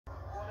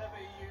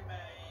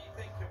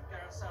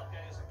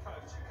Southgate is a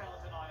coach. You cannot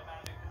deny a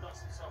man who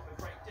conducts himself with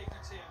great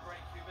dignity and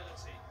great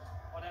humility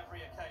on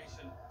every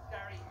occasion.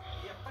 Gary,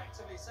 he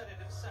effectively said it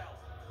himself.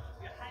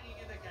 You're hanging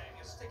in the game,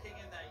 you're sticking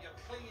in there, you're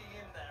clinging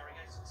in there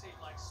against a team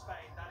like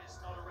Spain. That is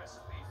not a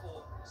recipe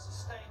for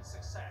sustained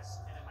success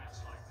in a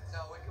match like this.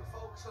 No, we can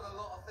focus on a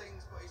lot of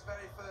things, but his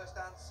very first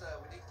answer,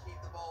 we didn't keep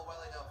the ball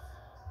well enough.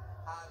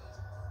 And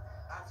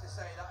I have to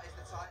say, that is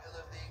the title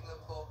of the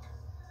England book.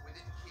 We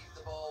didn't keep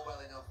the ball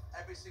well enough.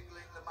 Every single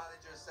England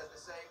manager has said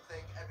the same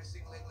thing. Every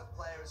single England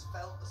player has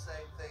felt the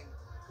same thing,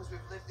 because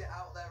we've lived it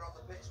out there on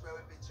the pitch where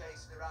we've been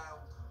chasing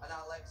around and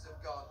our legs have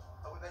gone,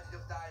 and we've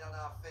ended up dying on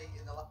our feet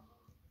in the last.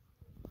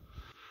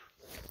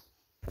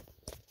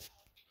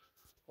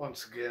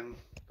 Once again,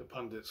 the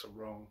pundits are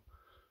wrong.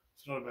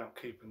 It's not about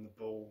keeping the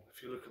ball.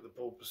 If you look at the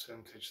ball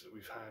percentage that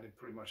we've had in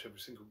pretty much every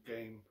single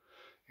game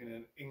in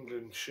an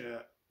England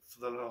shirt for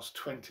the last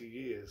 20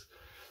 years,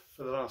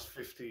 for the last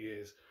 50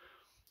 years,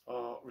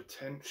 our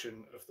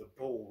retention of the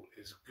ball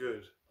is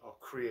good. Our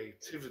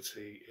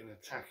creativity in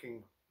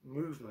attacking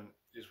movement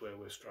is where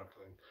we're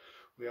struggling.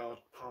 We are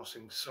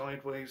passing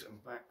sideways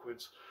and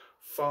backwards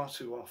far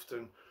too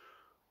often.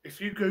 If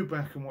you go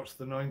back and watch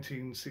the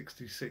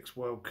 1966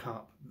 World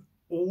Cup,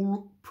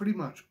 pretty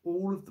much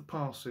all of the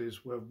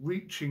passes were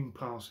reaching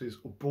passes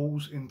or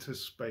balls into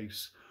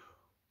space.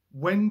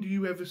 When do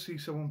you ever see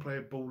someone play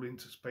a ball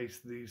into space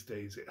these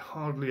days? It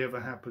hardly ever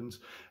happens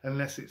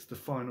unless it's the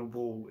final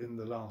ball in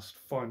the last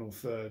final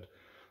third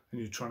and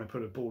you're trying to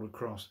put a ball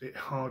across. It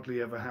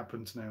hardly ever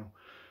happens now.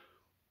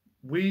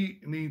 We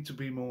need to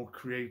be more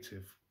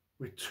creative.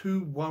 We're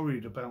too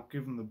worried about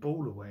giving the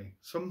ball away.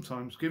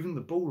 Sometimes giving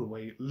the ball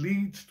away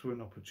leads to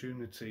an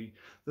opportunity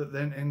that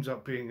then ends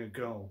up being a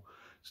goal.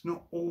 It's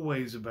not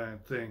always a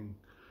bad thing,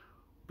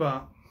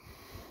 but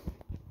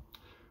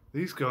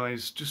these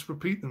guys just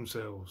repeat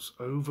themselves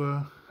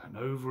over and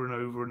over and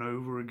over and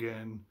over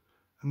again,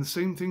 and the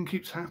same thing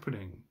keeps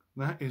happening.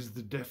 That is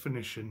the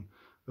definition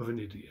of an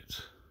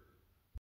idiot.